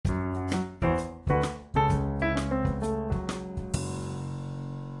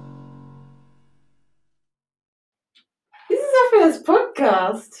first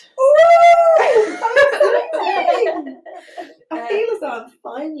podcast. I feel as though I'm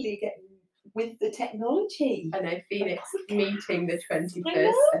finally getting with the technology. I know, Phoenix meeting the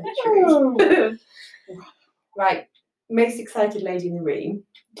 21st century. Right, most excited lady in the room,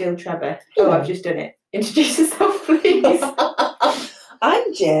 Jill Trevor. Hello. Oh, I've just done it. Introduce yourself, please.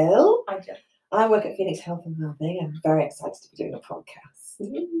 I'm Jill. Hi, Jill. I work at Phoenix Health and Wellbeing. I'm very excited to be doing a podcast.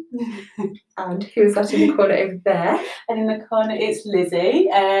 And who's that in the corner over there? And in the corner, it's Lizzie.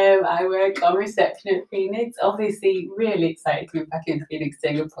 I work on reception at Phoenix. Obviously, really excited to be back in Phoenix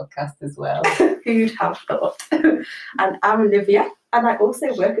doing a podcast as well. Who'd have thought? And I'm Olivia, and I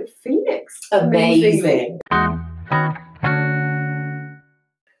also work at Phoenix. Amazing.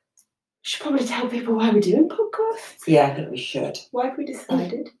 Should probably tell people why we're doing podcasts. Yeah, I think we should. Why have we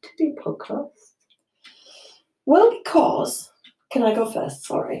decided to do podcasts? Well, because... Can I go first?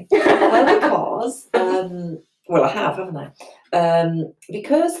 Sorry. Well, because... well, I have, haven't I?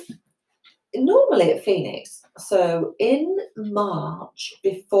 Because normally at Phoenix, so in March,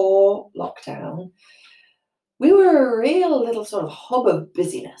 before lockdown, we were a real little sort of hub of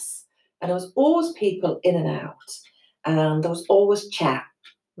busyness. And there was always people in and out. And there was always chat.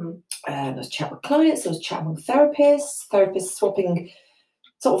 There was chat with clients, there was chat among therapists swapping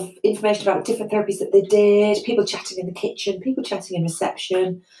sort of information about different therapies that they did, people chatting in the kitchen, people chatting in reception.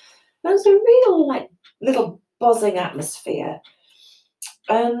 And it was a real, like, little buzzing atmosphere.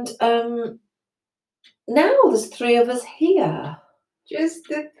 And now there's three of us here. Just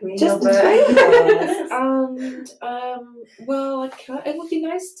the three Just of the us. three of us. And, well, it would be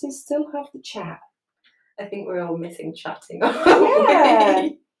nice to still have the chat. I think we're all missing chatting. Yeah.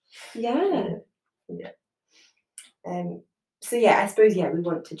 Yeah. So yeah, I suppose we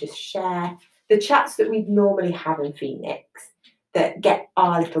want to just share the chats that we'd normally have in Phoenix that get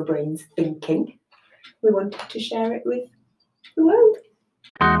our little brains thinking. We wanted to share it with the world.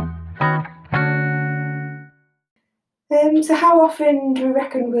 So how often do we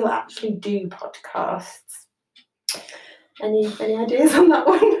reckon we'll actually do podcasts? Any ideas on that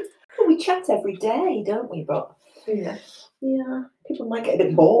one? Well, we chat every day, don't we, Bob? Yeah. Yeah, people might get a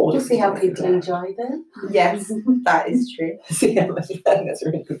bit bored. We'll see how people enjoy them. Yes, that is true. See, I think that's a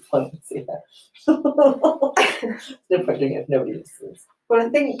really good point. See that. No point doing it if nobody listens. Well, I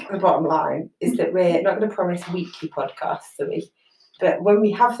think the bottom line is that we're not going to promise weekly podcasts, are we? But when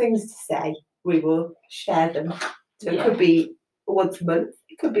we have things to say, we will share them. So it could be once a month,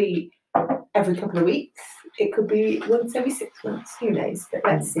 it could be every couple of weeks, it could be once every 6 months, who knows? But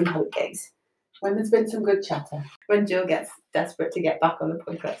let's see how it goes. When there's been some good chatter. When Jill gets desperate to get back on the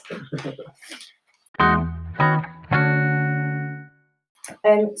podcast.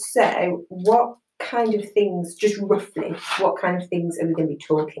 So what kind of things, just roughly, what kind of things are we going to be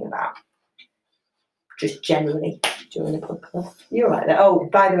talking about? Just generally during the podcast. You're right there. Oh,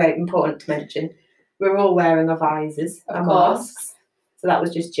 by the way, important to mention, we're all wearing our visors, our masks. So that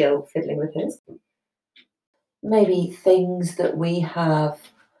was just Jill fiddling with his. Maybe things that we have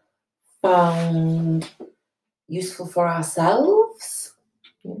found useful for ourselves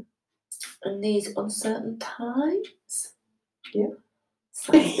in these uncertain times. Yeah.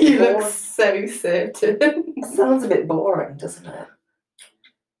 Sounds You look so certain. Sounds a bit boring, doesn't it?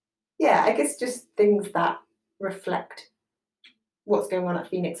 Yeah, I guess just things that reflect what's going on at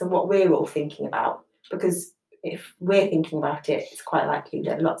Phoenix and what we're all thinking about. Because if we're thinking about it, it's quite likely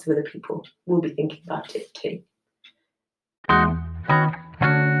that lots of other people will be thinking about it too.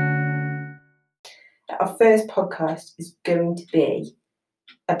 Our first podcast is going to be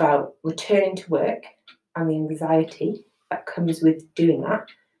about returning to work and the anxiety that comes with doing that.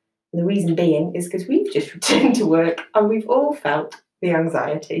 And the reason being is because we've just returned to work and we've all felt the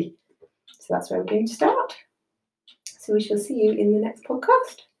anxiety. So that's where we're going to start. So we shall see you in the next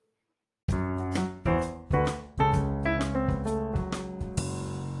podcast.